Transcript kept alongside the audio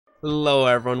Hello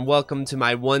everyone, welcome to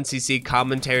my 1cc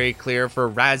commentary clear for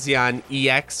Razion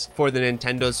EX for the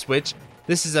Nintendo Switch.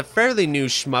 This is a fairly new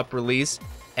shmup release,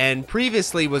 and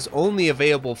previously was only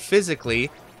available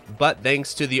physically, but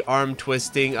thanks to the arm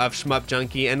twisting of Shmup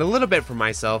Junkie and a little bit for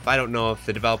myself, I don't know if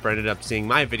the developer ended up seeing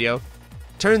my video,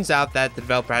 turns out that the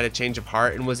developer had a change of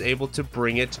heart and was able to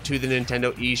bring it to the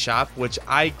Nintendo eShop, which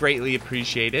I greatly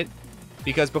appreciated.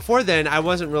 Because before then, I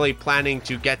wasn't really planning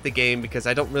to get the game because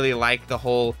I don't really like the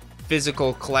whole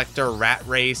physical collector rat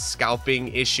race scalping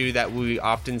issue that we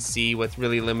often see with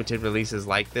really limited releases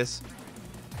like this.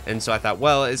 And so I thought,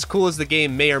 well, as cool as the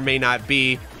game may or may not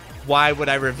be, why would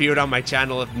I review it on my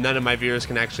channel if none of my viewers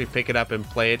can actually pick it up and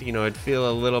play it? You know, it'd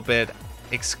feel a little bit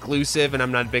exclusive, and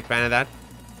I'm not a big fan of that.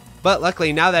 But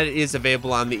luckily, now that it is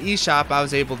available on the eShop, I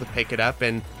was able to pick it up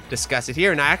and discuss it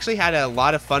here, and I actually had a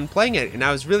lot of fun playing it, and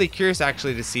I was really curious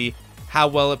actually to see how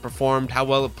well it performed, how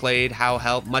well it played,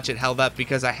 how much it held up,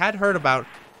 because I had heard about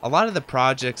a lot of the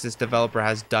projects this developer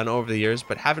has done over the years,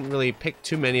 but haven't really picked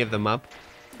too many of them up.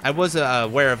 I was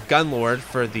aware of Gunlord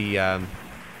for the,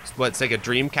 what's like a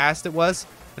Dreamcast it was.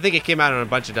 I think it came out on a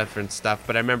bunch of different stuff,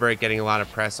 but I remember it getting a lot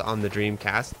of press on the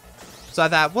Dreamcast. So I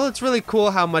thought, well, it's really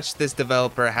cool how much this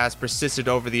developer has persisted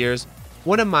over the years.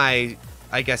 One of my,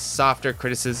 I guess, softer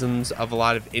criticisms of a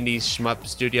lot of indie shmup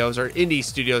studios, or indie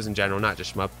studios in general, not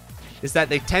just shmup, is that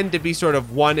they tend to be sort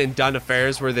of one and done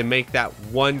affairs where they make that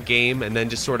one game and then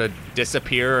just sort of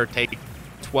disappear or take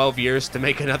 12 years to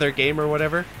make another game or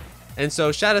whatever. And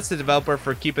so shout outs to the developer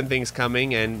for keeping things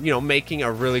coming and, you know, making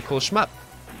a really cool shmup.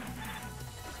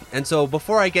 And so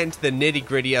before I get into the nitty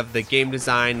gritty of the game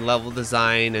design, level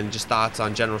design, and just thoughts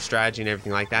on general strategy and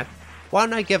everything like that, why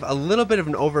don't I give a little bit of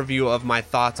an overview of my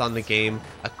thoughts on the game,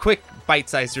 a quick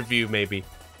bite-sized review maybe.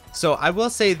 So I will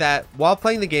say that while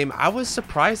playing the game, I was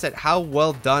surprised at how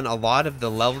well done a lot of the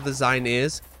level design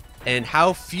is and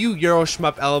how few Euro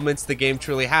shmup elements the game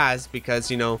truly has,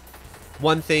 because, you know,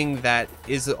 one thing that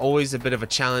is always a bit of a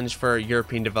challenge for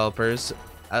European developers,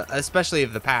 especially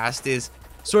of the past, is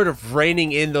sort of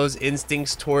reining in those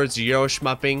instincts towards Euro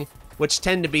shmupping, which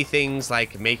tend to be things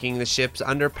like making the ships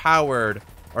underpowered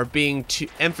or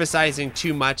emphasizing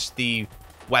too much the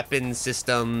weapon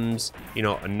systems, you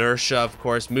know, inertia, of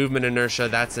course, movement inertia,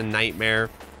 that's a nightmare.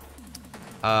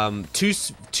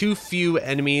 Too few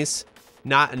enemies,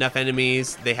 not enough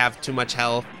enemies, they have too much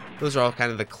health. Those are all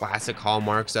kind of the classic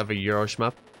hallmarks of a Euro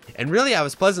shmup. And really, I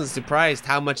was pleasantly surprised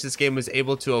how much this game was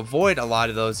able to avoid a lot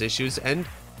of those issues and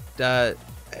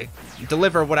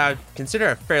deliver what I would consider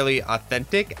a fairly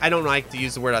authentic, I don't like to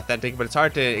use the word authentic, but it's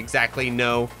hard to exactly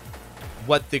know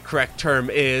what the correct term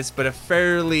is, but a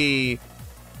fairly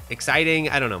exciting,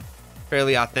 I don't know,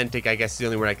 fairly authentic, I guess is the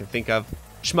only word I can think of,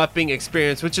 shmupping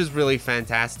experience, which is really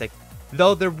fantastic.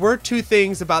 Though there were two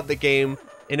things about the game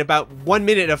in about 1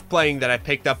 minute of playing that I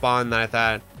picked up on that I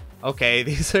thought, okay,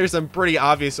 these are some pretty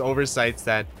obvious oversights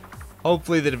that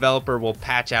hopefully the developer will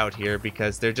patch out here,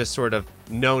 because they're just sort of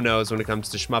no-nos when it comes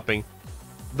to shmupping.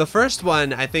 The first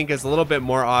one I think is a little bit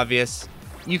more obvious.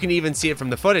 You can even see it from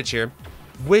the footage here,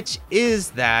 which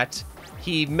is that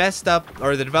he messed up,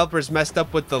 or the developers messed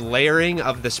up with the layering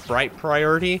of the sprite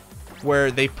priority,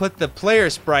 where they put the player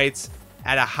sprites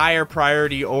at a higher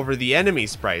priority over the enemy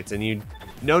sprites, and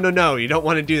no, you don't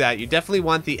want to do that. You definitely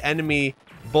want the enemy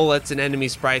bullets and enemy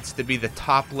sprites to be the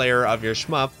top layer of your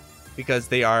shmup, because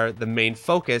they are the main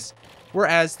focus,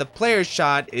 whereas the player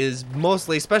shot is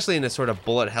mostly, especially in a sort of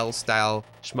bullet hell style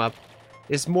shmup,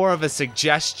 is more of a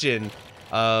suggestion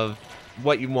of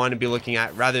what you want to be looking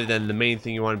at rather than the main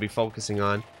thing you want to be focusing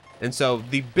on. And so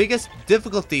the biggest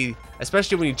difficulty,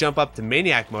 especially when you jump up to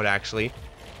Maniac mode actually,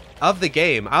 of the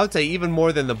game, I would say even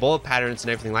more than the bullet patterns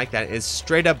and everything like that, is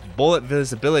straight up bullet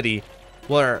visibility,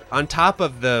 where on top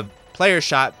of the player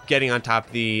shot getting on top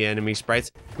of the enemy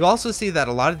sprites, you'll also see that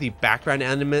a lot of the background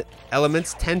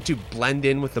elements tend to blend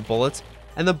in with the bullets,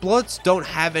 and the bullets don't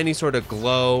have any sort of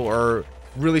glow or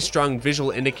really strong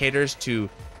visual indicators to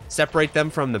separate them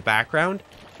from the background.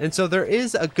 And so there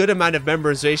is a good amount of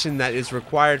memorization that is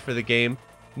required for the game,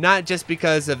 not just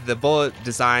because of the bullet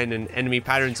design and enemy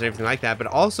patterns and everything like that, but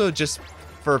also just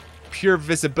for pure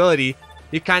visibility.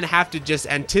 You kind of have to just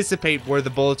anticipate where the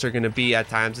bullets are going to be at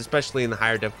times, especially in the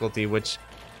higher difficulty, which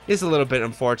is a little bit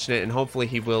unfortunate, and hopefully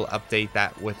he will update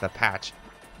that with a patch.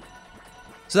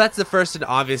 So that's the first and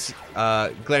obvious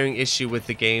glaring issue with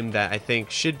the game that I think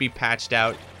should be patched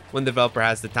out when the developer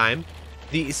has the time.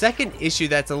 The second issue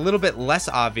that's a little bit less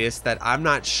obvious, that I'm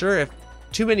not sure if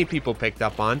too many people picked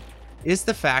up on, is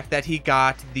the fact that he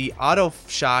got the auto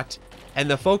shot and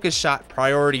the focus shot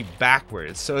priority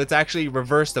backwards. So it's actually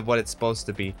reversed of what it's supposed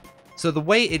to be. So the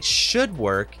way it should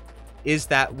work is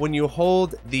that when you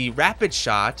hold the rapid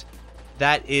shot,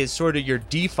 that is sort of your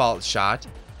default shot.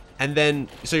 And then,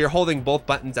 so you're holding both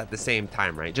buttons at the same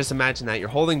time, right? Just imagine that you're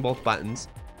holding both buttons.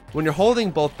 When you're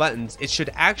holding both buttons, it should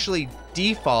actually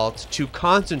default to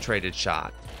concentrated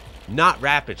shot, not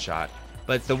rapid shot.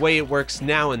 But the way it works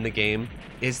now in the game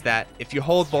is that if you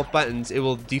hold both buttons, it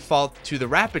will default to the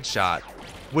rapid shot,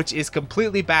 which is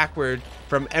completely backward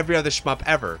from every other shmup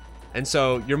ever. And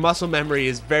so your muscle memory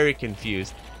is very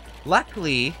confused.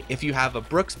 Luckily, if you have a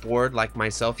Brooks board like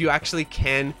myself, you actually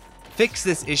can fix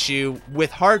this issue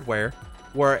with hardware,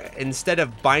 where instead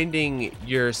of binding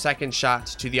your second shot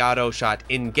to the auto shot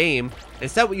in game,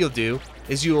 instead what you'll do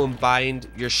is you will bind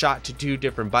your shot to 2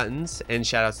 different buttons, and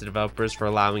shout outs to developers for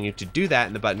allowing you to do that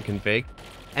in the button config.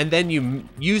 And then you,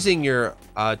 using your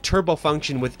turbo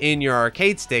function within your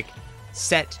arcade stick,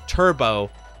 set turbo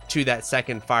to that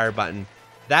second fire button.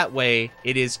 That way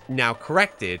it is now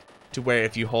corrected to where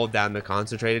if you hold down the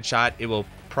concentrated shot, it will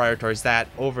prioritize that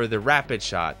over the rapid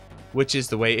shot, which is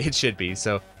the way it should be.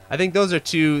 So I think those are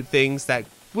 2 things that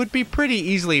would be pretty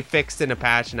easily fixed in a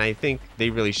patch, and I think they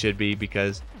really should be,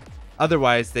 because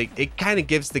otherwise it kind of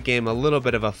gives the game a little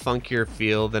bit of a funkier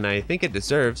feel than I think it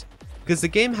deserves, because the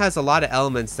game has a lot of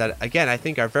elements that, again, I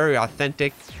think are very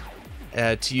authentic,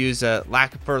 to use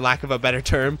for lack of a better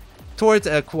term, towards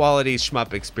a quality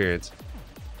shmup experience.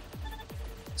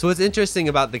 So what's interesting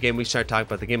about the game, we start talking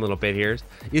about the game a little bit here,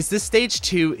 is this stage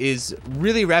 2 is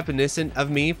really reminiscent of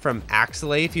me from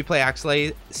Axelay. If you play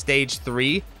Axelay stage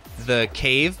 3, the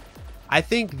cave, I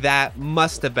think that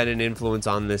must have been an influence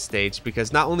on this stage,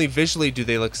 because not only visually do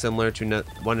they look similar to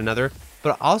one another,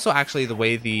 but also actually the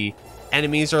way the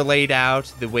enemies are laid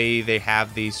out, the way they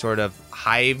have these sort of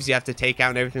hives you have to take out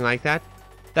and everything like that.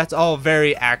 That's all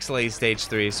very Axelay stage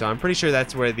 3, so I'm pretty sure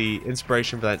that's where the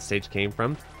inspiration for that stage came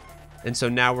from. And so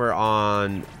now we're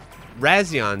on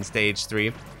Razion stage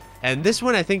 3, and this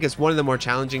one I think is one of the more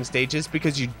challenging stages,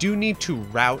 because you do need to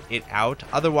route it out,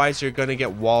 otherwise you're going to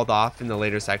get walled off in the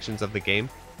later sections of the game.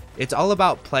 It's all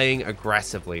about playing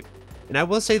aggressively, and I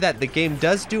will say that the game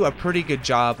does do a pretty good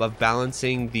job of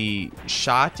balancing the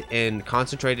shot and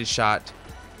concentrated shot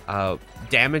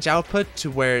damage output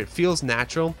to where it feels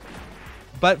natural.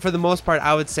 But for the most part,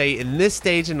 I would say in this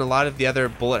stage and a lot of the other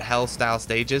bullet hell style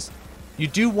stages, you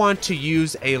do want to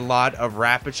use a lot of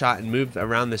rapid shot and move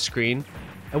around the screen.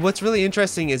 And what's really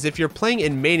interesting is if you're playing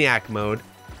in Maniac mode,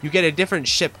 you get a different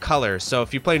ship color. So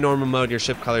if you play normal mode, your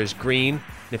ship color is green.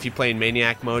 And if you play in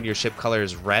Maniac mode, your ship color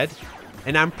is red.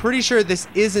 And I'm pretty sure this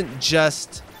isn't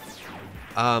just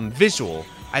visual.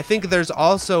 I think there's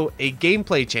also a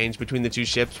gameplay change between the 2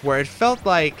 ships, where it felt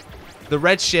like the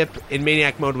red ship in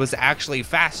Maniac mode was actually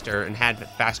faster and had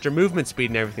faster movement speed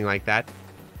and everything like that,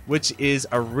 which is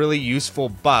a really useful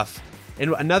buff.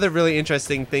 And another really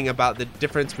interesting thing about the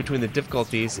difference between the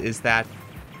difficulties is that,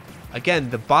 again,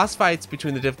 the boss fights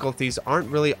between the difficulties aren't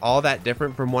really all that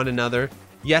different from one another.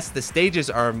 Yes, the stages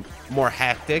are more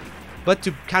hectic, but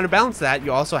to counterbalance that,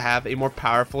 you also have a more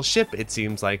powerful ship, it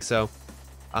seems like. So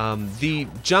the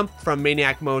jump from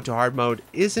Maniac mode to hard mode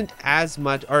isn't as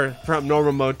much, or from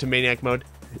normal mode to Maniac mode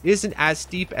isn't as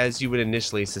steep as you would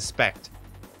initially suspect.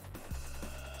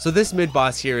 So this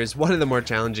mid-boss here is one of the more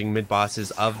challenging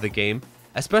mid-bosses of the game,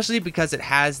 especially because it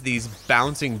has these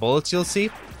bouncing bullets you'll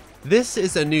see. This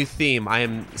is a new theme I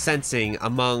am sensing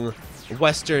among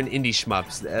Western indie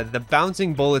shmups. The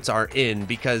bouncing bullets are in,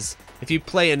 because if you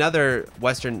play another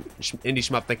Western indie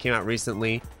shmup that came out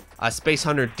recently, Space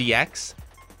Hunter DX,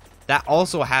 that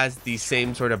also has the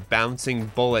same sort of bouncing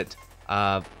bullet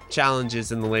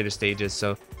challenges in the later stages.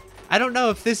 So I don't know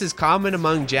if this is common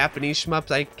among Japanese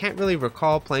shmups. I can't really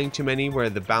recall playing too many where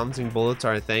the bouncing bullets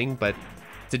are a thing, but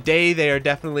today they are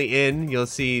definitely in. You'll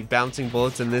see bouncing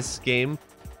bullets in this game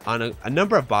on a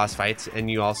number of boss fights,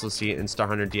 and you also see it in Star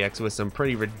Hunter DX with some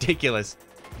pretty ridiculous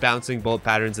bouncing bullet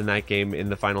patterns in that game in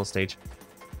the final stage.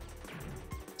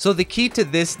 So the key to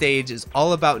this stage is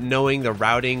all about knowing the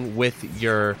routing with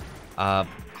your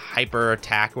hyper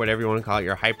attack, whatever you want to call it,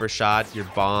 your hyper shot, your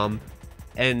bomb.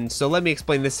 And so let me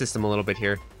explain this system a little bit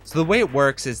here. So the way it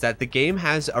works is that the game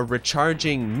has a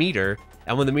recharging meter,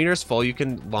 and when the meter is full, you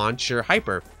can launch your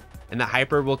hyper. And the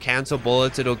hyper will cancel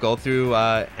bullets, it'll go through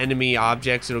enemy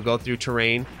objects, it'll go through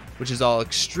terrain, which is all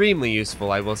extremely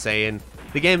useful, I will say. And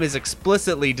the game is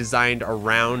explicitly designed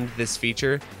around this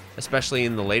feature, especially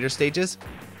in the later stages.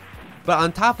 But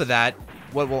on top of that,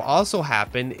 what will also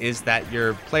happen is that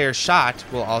your player shot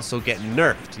will also get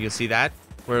nerfed. You'll see that,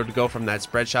 where it would go from that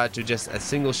spread shot to just a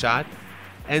single shot.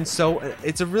 And so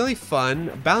it's a really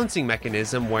fun balancing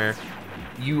mechanism where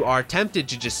you are tempted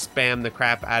to just spam the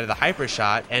crap out of the hyper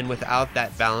shot, and without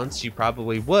that balance you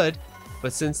probably would,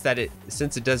 but since it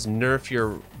does nerf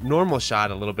your normal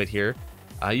shot a little bit here,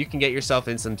 you can get yourself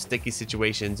in some sticky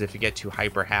situations if you get too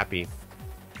hyper happy.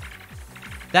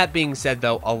 That being said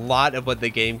though, a lot of what the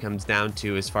game comes down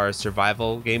to as far as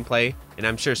survival gameplay, and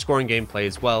I'm sure scoring gameplay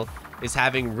as well, is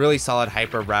having really solid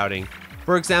hyper routing.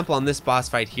 For example, on this boss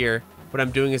fight here, what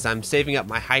I'm doing is I'm saving up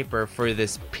my hyper for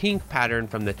this pink pattern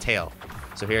from the tail.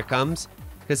 So here it comes,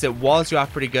 because it walls you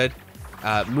off pretty good.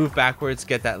 Move backwards,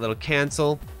 get that little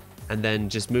cancel, and then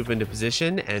just move into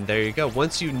position, and there you go.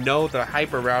 Once you know the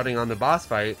hyper routing on the boss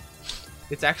fight,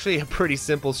 it's actually a pretty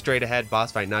simple straight ahead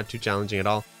boss fight, not too challenging at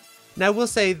all. Now I will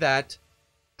say that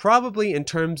probably in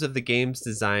terms of the game's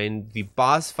design, the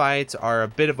boss fights are a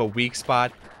bit of a weak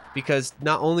spot, because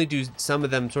not only do some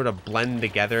of them sort of blend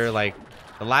together, like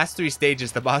the last 3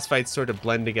 stages, the boss fights sort of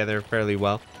blend together fairly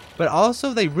well, but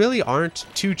also they really aren't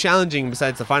too challenging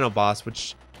besides the final boss,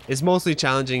 which is mostly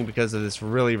challenging because of this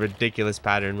really ridiculous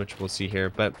pattern, which we'll see here.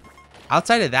 But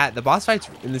outside of that, the boss fights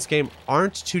in this game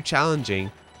aren't too challenging,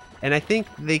 and I think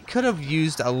they could have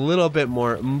used a little bit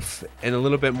more oomph and a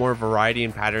little bit more variety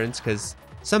in patterns, because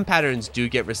some patterns do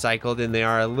get recycled and they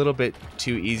are a little bit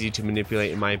too easy to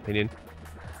manipulate in my opinion.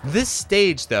 This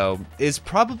stage though is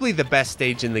probably the best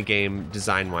stage in the game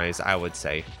design wise, I would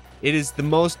say. It is the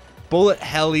most bullet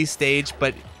helly stage,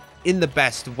 but in the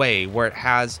best way, where it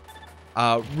has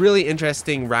really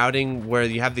interesting routing where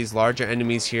you have these larger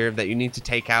enemies here that you need to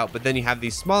take out, but then you have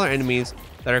these smaller enemies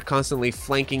that are constantly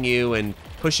flanking you and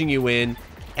pushing you in.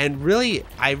 And really,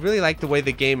 I really like the way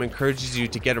the game encourages you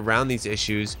to get around these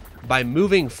issues by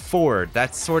moving forward.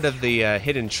 That's sort of the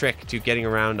hidden trick to getting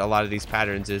around a lot of these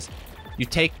patterns, is you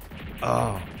take,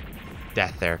 oh,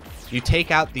 death there. You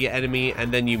take out the enemy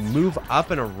and then you move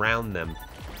up and around them.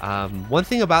 One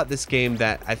thing about this game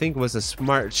that I think was a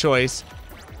smart choice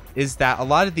is that a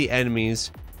lot of the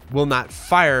enemies will not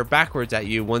fire backwards at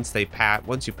you once you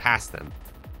pass them.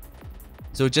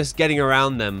 So just getting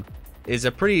around them is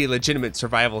a pretty legitimate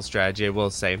survival strategy, I will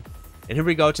say. And here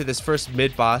we go to this first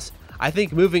mid-boss. I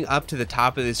think moving up to the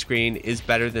top of the screen is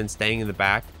better than staying in the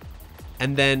back.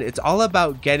 And then it's all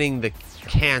about getting the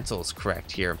cancels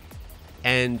correct here.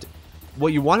 And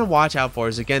what you want to watch out for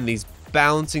is, again, these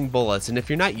bouncing bullets. And if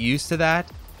you're not used to that,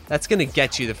 that's going to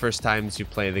get you the first times you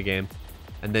play the game.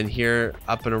 And then here,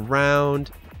 up and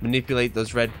around, manipulate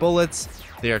those red bullets.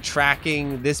 They are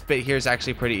tracking. This bit here is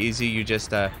actually pretty easy. You just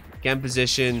get in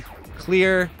position,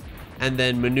 clear, and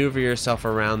then maneuver yourself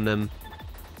around them.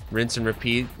 Rinse and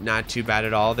repeat. Not too bad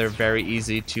at all. They're very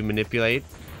easy to manipulate,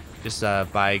 just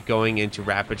by going into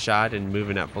rapid shot and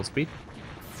moving at full speed.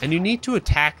 And you need to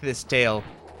attack this tail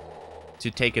to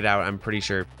take it out, I'm pretty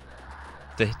sure.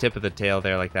 The tip of the tail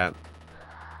there, like that.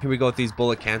 Here we go with these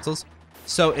bullet cancels.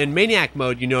 So in Maniac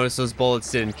mode, you notice those bullets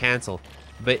didn't cancel,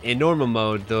 but in normal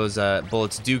mode, those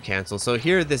bullets do cancel. So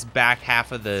here, this back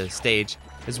half of the stage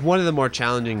is one of the more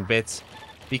challenging bits,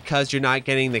 because you're not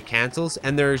getting the cancels,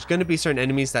 and there's going to be certain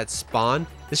enemies that spawn.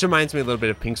 This reminds me a little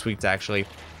bit of Pink Sweets, actually,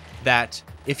 that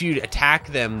if you attack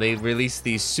them, they release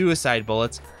these suicide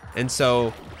bullets, and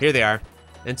so here they are.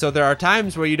 And so there are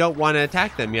times where you don't want to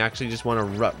attack them. You actually just want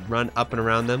to run up and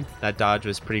around them. That dodge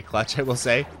was pretty clutch, I will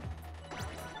say.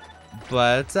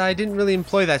 But I didn't really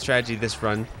employ that strategy this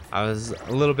run. I was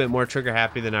a little bit more trigger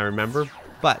happy than I remember.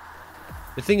 But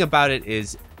the thing about it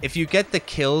is, if you get the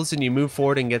kills and you move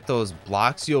forward and get those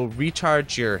blocks, you'll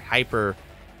recharge your hyper,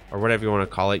 or whatever you want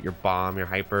to call it, your bomb, your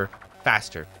hyper,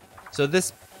 faster. So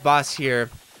this boss here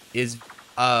is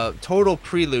a total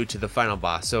prelude to the final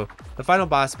boss. So the final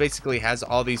boss basically has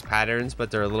all these patterns,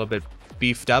 but they're a little bit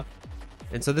beefed up.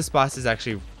 And so this boss is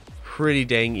actually pretty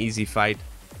dang easy fight.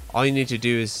 All you need to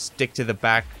do is stick to the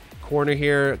back corner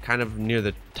here, kind of near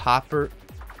the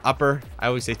upper, I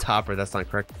always say topper, that's not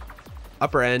correct,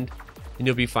 upper end, and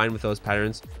you'll be fine with those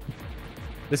patterns.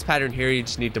 This pattern here, you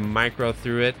just need to micro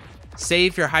through it,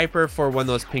 save your hyper for when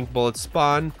those pink bullets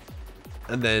spawn,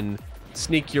 and then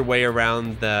sneak your way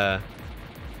around the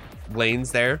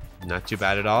lanes there. Not too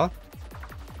bad at all.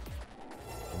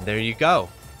 And there you go.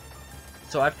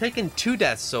 So I've taken 2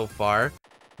 deaths so far,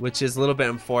 which is a little bit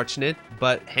unfortunate,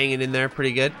 but hanging in there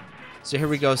pretty good. So here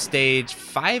we go, stage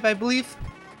 5, I believe.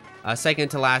 Second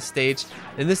to last stage.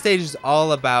 And this stage is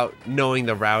all about knowing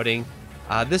the routing.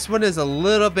 This one is a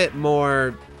little bit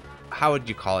more, how would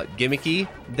you call it, gimmicky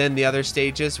than the other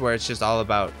stages, where it's just all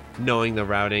about knowing the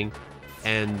routing.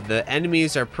 And the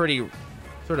enemies are pretty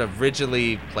sort of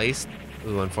rigidly placed.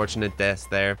 Ooh, unfortunate death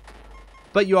there.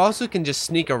 But you also can just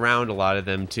sneak around a lot of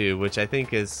them too, which I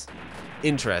think is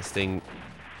interesting.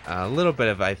 A little bit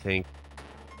of, I think,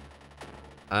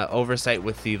 oversight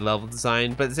with the level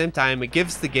design, but at the same time, it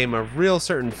gives the game a real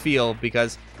certain feel,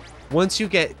 because once you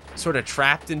get sort of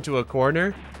trapped into a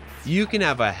corner, you can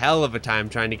have a hell of a time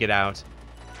trying to get out,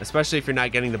 especially if you're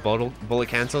not getting the bullet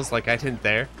cancels like I didn't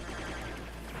there.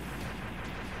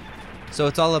 So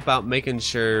it's all about making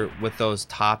sure with those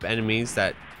top enemies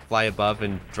that fly above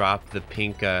and drop the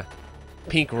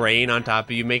pink rain on top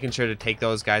of you, making sure to take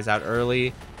those guys out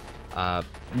early,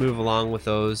 move along with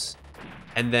those,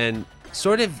 and then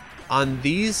sort of on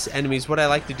these enemies, what I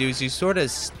like to do is you sort of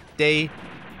stay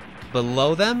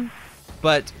below them,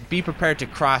 but be prepared to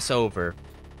cross over.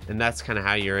 And that's kind of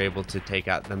how you're able to take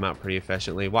them out pretty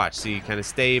efficiently. Watch, so you kind of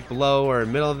stay below or in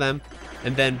the middle of them,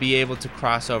 and then be able to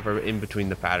cross over in between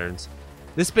the patterns.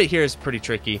 This bit here is pretty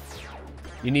tricky.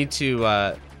 You need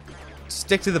to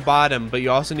stick to the bottom, but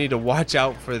you also need to watch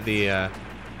out for the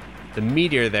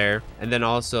meteor there, and then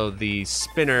also the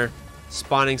spinner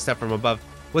spawning stuff from above.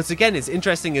 What's again is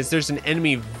interesting is there's an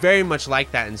enemy very much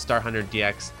like that in Star Hunter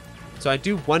DX. So I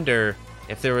do wonder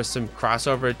if there was some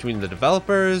crossover between the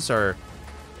developers, or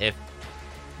if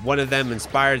one of them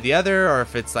inspired the other, or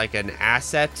if it's like an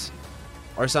asset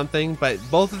or something. But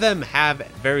both of them have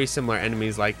very similar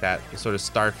enemies like that, sort of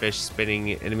starfish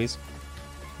spinning enemies.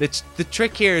 The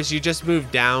trick here is you just move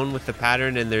down with the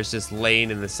pattern, and there's this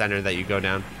lane in the center that you go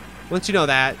down. Once you know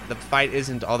that, the fight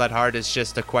isn't all that hard. It's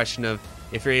just a question of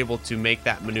if you're able to make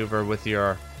that maneuver with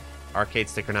your arcade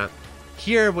stick or not.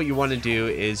 Here, what you want to do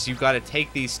is you've got to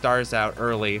take these stars out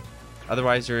early,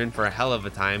 otherwise you're in for a hell of a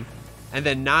time, and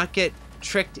then not get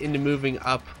tricked into moving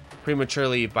up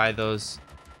prematurely by those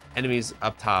enemies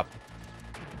up top.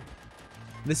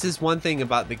 This is one thing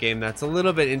about the game that's a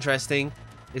little bit interesting,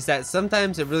 is that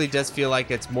sometimes it really does feel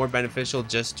like it's more beneficial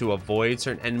just to avoid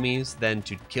certain enemies than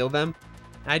to kill them.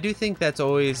 I do think that's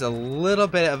always a little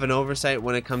bit of an oversight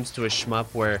when it comes to a shmup,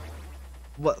 where,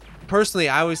 well, personally,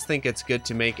 I always think it's good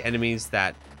to make enemies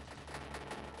that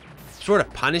sort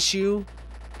of punish you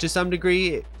to some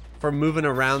degree for moving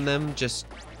around them just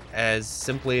as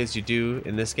simply as you do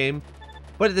in this game.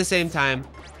 But at the same time,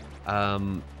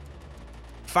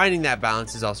 finding that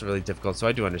balance is also really difficult, so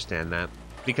I do understand that.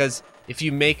 Because if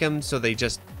you make them so they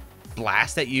just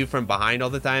blast at you from behind all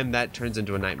the time, that turns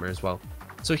into a nightmare as well.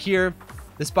 So here,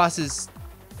 this boss is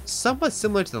somewhat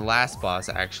similar to the last boss,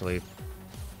 actually.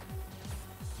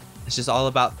 It's just all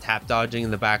about tap dodging in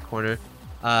the back corner.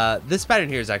 This pattern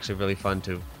here is actually really fun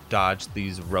to dodge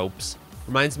these ropes.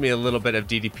 Reminds me a little bit of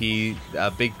DDP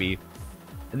Big B.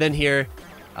 And then here,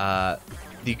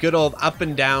 the good old up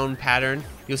and down pattern.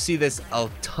 You'll see this a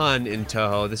ton in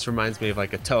Toho. This reminds me of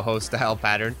like a Toho style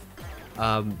pattern.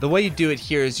 The way you do it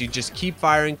here is you just keep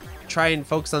firing, try and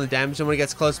focus on the damage, and when it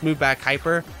gets close, move back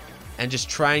hyper, and just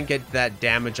try and get that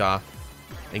damage off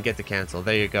and get the cancel.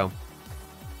 There you go.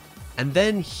 And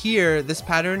then here, this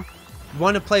pattern, you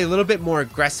want to play a little bit more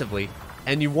aggressively,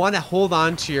 and you want to hold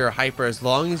on to your hyper as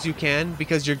long as you can,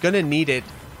 because you're going to need it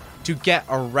to get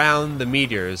around the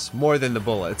meteors more than the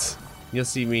bullets. You'll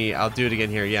see me, I'll do it again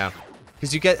here, yeah.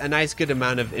 Because you get a nice good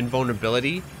amount of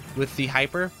invulnerability with the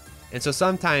hyper, and so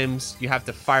sometimes you have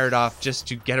to fire it off just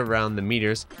to get around the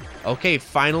meteors. Okay,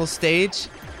 final stage.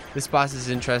 This boss is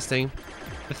interesting.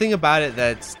 The thing about it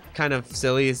that's kind of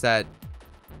silly is that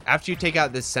after you take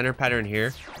out this center pattern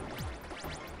here,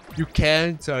 you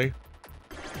can, sorry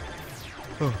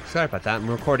about that, I'm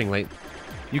recording late.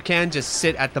 You can just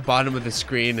sit at the bottom of the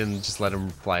screen and just let them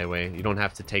fly away. You don't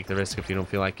have to take the risk if you don't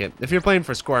feel like it. If you're playing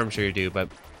for score, I'm sure you do, but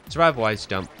survival-wise, you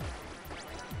don't.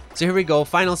 So here we go,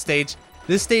 final stage.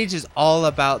 This stage is all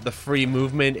about the free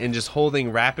movement and just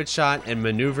holding rapid shot and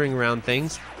maneuvering around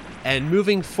things and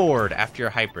moving forward after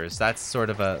your hypers. That's sort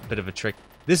of a bit of a trick.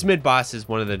 This mid-boss is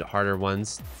one of the harder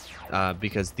ones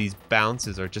because these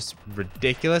bounces are just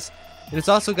ridiculous. And it's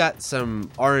also got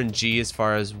some RNG as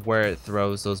far as where it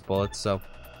throws those bullets, so...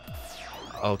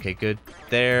 Okay, good.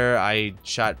 There, I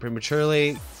shot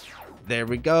prematurely. There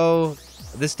we go.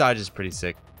 This dodge is pretty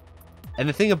sick. And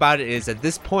the thing about it is, at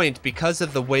this point, because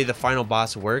of the way the final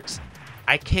boss works,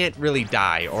 I can't really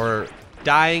die, or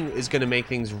dying is going to make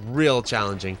things real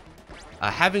challenging.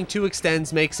 Having 2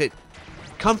 extends makes it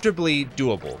comfortably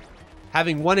doable.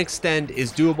 Having 1 extend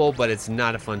is doable, but it's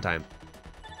not a fun time.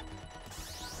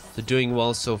 So doing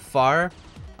well so far.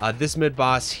 This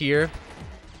mid-boss here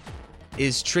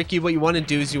is tricky. What you want to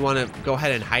do is you want to go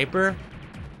ahead and hyper,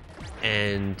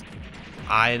 and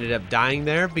I ended up dying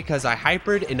there because I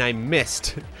hypered and I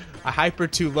missed. I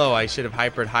hypered too low. I should have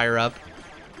hypered higher up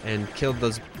and killed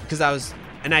those, because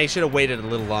I should have waited a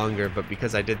little longer, but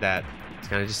because I did that, it's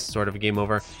kind of just sort of a game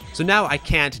over. So now I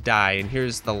can't die, and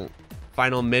here's the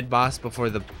final mid boss before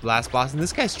the last boss, and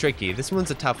this guy's tricky. This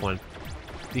one's a tough one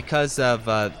because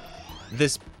of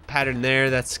this pattern there.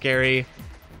 That's scary.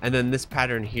 And then this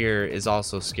pattern here is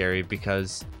also scary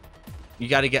because you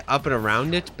got to get up and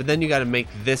around it, but then you got to make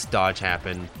this dodge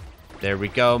happen. There we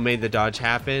go, made the dodge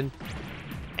happen,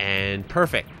 and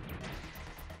perfect.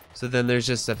 So then there's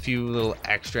just a few little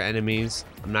extra enemies.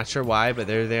 I'm not sure why, but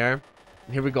they're there.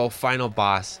 Here we go, final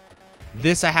boss.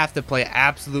 This I have to play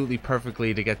absolutely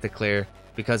perfectly to get the clear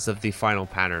because of the final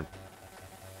pattern.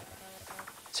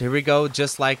 So here we go,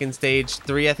 just like in stage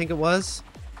 3, I think it was.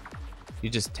 You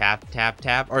just tap, tap,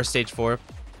 tap, or stage 4.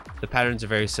 The patterns are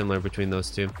very similar between those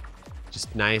two.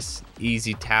 Just nice,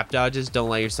 easy tap dodges. Don't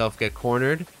let yourself get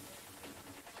cornered.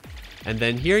 And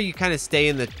then here you kind of stay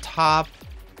in the top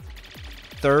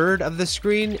third of the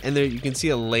screen, and there you can see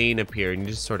a lane appear, and you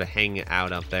just sort of hang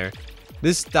out up there.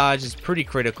 This dodge is pretty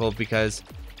critical because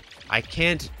I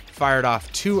can't fire it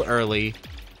off too early,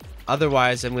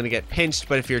 otherwise I'm going to get pinched,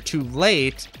 but if you're too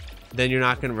late, then you're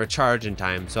not going to recharge in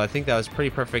time. So I think that was pretty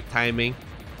perfect timing.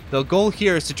 The goal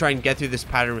here is to try and get through this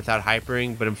pattern without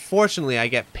hypering, but unfortunately I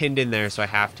get pinned in there, so I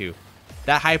have to.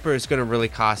 That hyper is going to really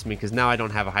cost me because now I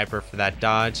don't have a hyper for that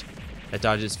dodge. That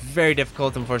dodge is very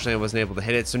difficult. Unfortunately, I wasn't able to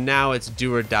hit it. So now it's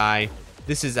do or die.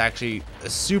 This is actually a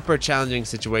super challenging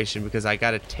situation because I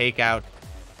got to take out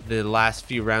the last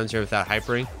few rounds here without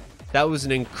hypering. That was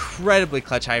an incredibly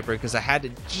clutch hyper because I had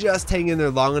to just hang in there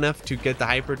long enough to get the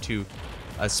hyper to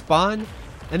spawn.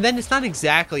 And then it's not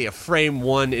exactly a frame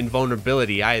 1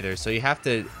 invulnerability either. So you have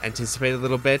to anticipate a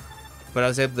little bit. But I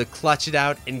was able to clutch it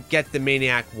out and get the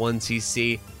Maniac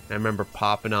 1cc. And I remember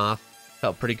popping off.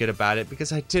 Felt pretty good about it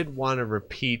because I did want to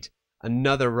repeat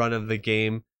another run of the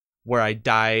game where I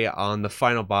die on the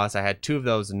final boss. I had 2 of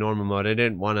those in normal mode. I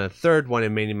didn't want a third one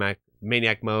in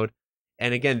Maniac mode.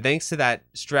 And again, thanks to that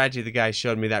strategy the guy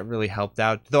showed me, that really helped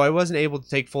out. Though I wasn't able to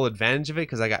take full advantage of it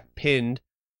because I got pinned.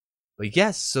 But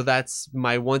yes, so that's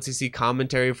my 1cc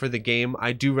commentary for the game.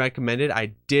 I do recommend it.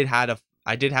 I did have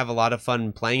a lot of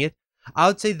fun playing it. I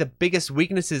would say the biggest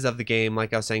weaknesses of the game,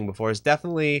 like I was saying before, is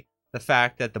definitely the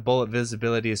fact that the bullet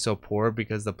visibility is so poor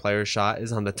because the player shot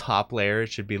is on the top layer.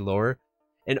 It should be lower.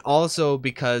 And also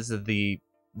because of the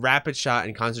rapid shot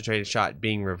and concentrated shot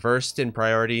being reversed in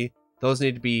priority. Those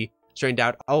need to be straightened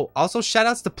out. Oh, also shout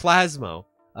outs to Plasmo.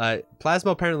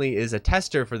 Plasmo apparently is a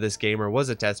tester for this game, or was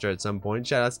a tester at some point.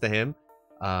 Shout outs to him.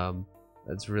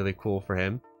 That's really cool for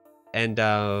him. And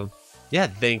yeah,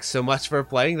 thanks so much for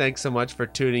playing. Thanks so much for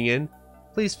tuning in.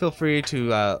 Please feel free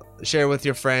to share with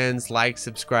your friends, like,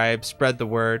 subscribe, spread the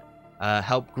word,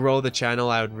 help grow the channel.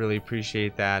 I would really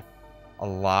appreciate that a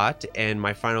lot. And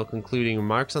my final concluding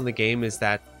remarks on the game is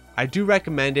that I do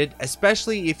recommend it,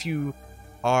 especially if you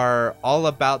are all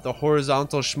about the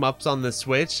horizontal shmups on the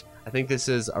Switch. I think this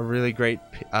is a really great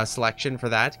selection for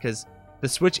that because the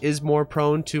Switch is more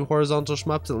prone to horizontal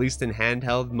shmups, at least in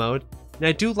handheld mode. And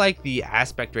I do like the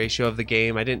aspect ratio of the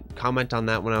game. I didn't comment on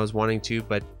that when I was wanting to,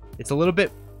 but it's a little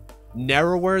bit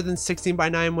narrower than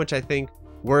 16:9, which I think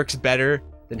works better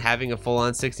than having a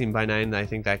full-on 16:9. I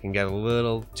think that can get a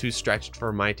little too stretched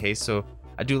for my taste, so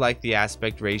I do like the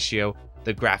aspect ratio.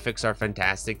 The graphics are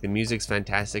fantastic. The music's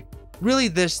fantastic. Really,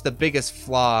 the biggest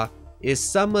flaw is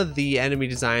some of the enemy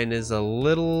design is a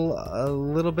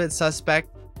little bit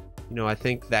suspect. You know, I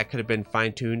think that could have been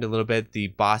fine-tuned a little bit. The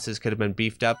bosses could have been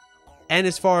beefed up. And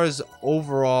as far as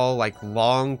overall, like,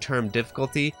 long-term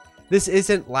difficulty, this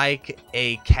isn't like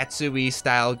a Katsui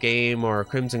style game or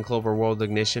Crimson Clover World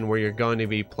Ignition where you're going to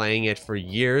be playing it for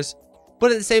years.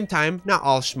 But at the same time, not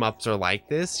all shmups are like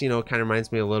this. You know, it kind of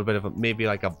reminds me a little bit of maybe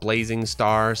like a Blazing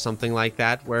Star or something like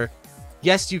that, where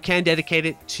yes, you can dedicate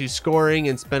it to scoring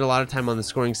and spend a lot of time on the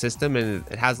scoring system, and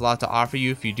it has a lot to offer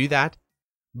you if you do that.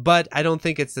 But I don't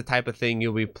think it's the type of thing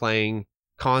you'll be playing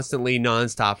constantly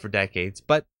non-stop for decades.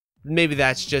 But maybe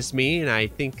that's just me, and I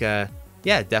think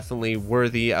yeah, definitely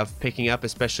worthy of picking up,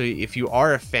 especially if you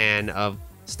are a fan of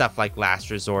stuff like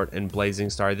Last Resort and Blazing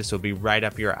Star. This will be right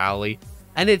up your alley.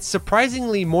 And it's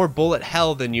surprisingly more bullet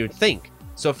hell than you'd think.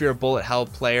 So if you're a bullet hell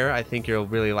player, I think you'll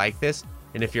really like this.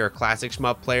 And if you're a classic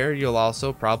shmup player, you'll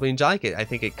also probably enjoy it. I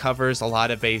think it covers a lot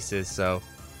of bases, so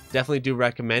definitely do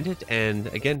recommend it. And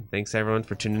again, thanks everyone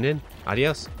for tuning in.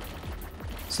 Adios.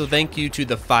 So thank you to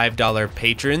the $5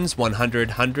 patrons: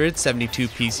 100, 72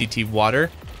 PCT Water,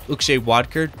 Ukshay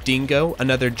Wadker, Dingo,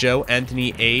 Another Joe,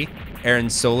 Anthony A, Aaron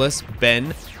Solis,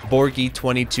 Ben, Borgie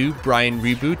 22, Brian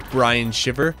Reboot, Brian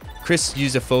Shiver, Chris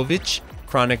Yuzefovich,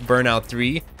 Chronic Burnout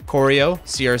 3, Choreo,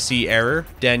 CRC Error,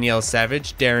 Danielle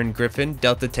Savage, Darren Griffin,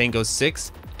 Delta Tango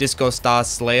 6, Disco Star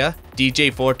Slayer,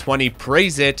 DJ 420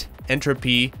 Praise It,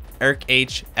 Entropy, Eric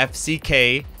H,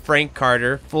 FCK, Frank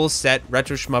Carter, Full Set,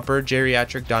 Retro Schmupper,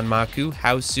 Geriatric Donmaku,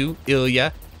 Hausu,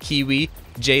 Ilya, Kiwi,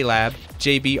 JLab,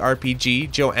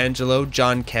 JBRPG, Joe Angelo,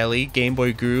 John Kelly,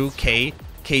 Gameboy Guru, K,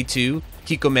 K2,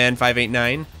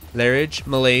 KikoMan589, Larridge,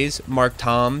 Malaise, Mark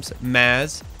Toms,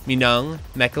 Maz, Minung,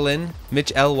 Mechalin,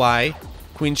 Mitch LY,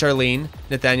 Queen Charlene,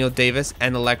 Nathaniel Davis,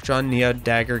 and Electron Nia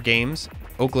Dagger Games,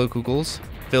 Oklo Kugels,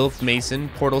 Filth Mason,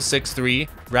 Portal63,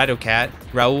 Radocat,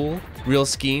 Raul, Real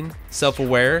Skeen,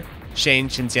 Self-Aware, Shane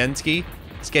Shinsiensky,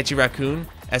 Sketchy Raccoon,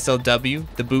 SLW,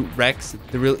 The Boot Rex,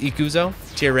 The Real Ikuzo,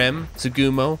 TRM,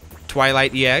 Sugumo,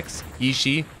 Twilight EX,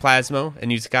 Yishi, Plasmo,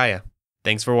 and Yuzakaya.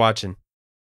 Thanks for watching.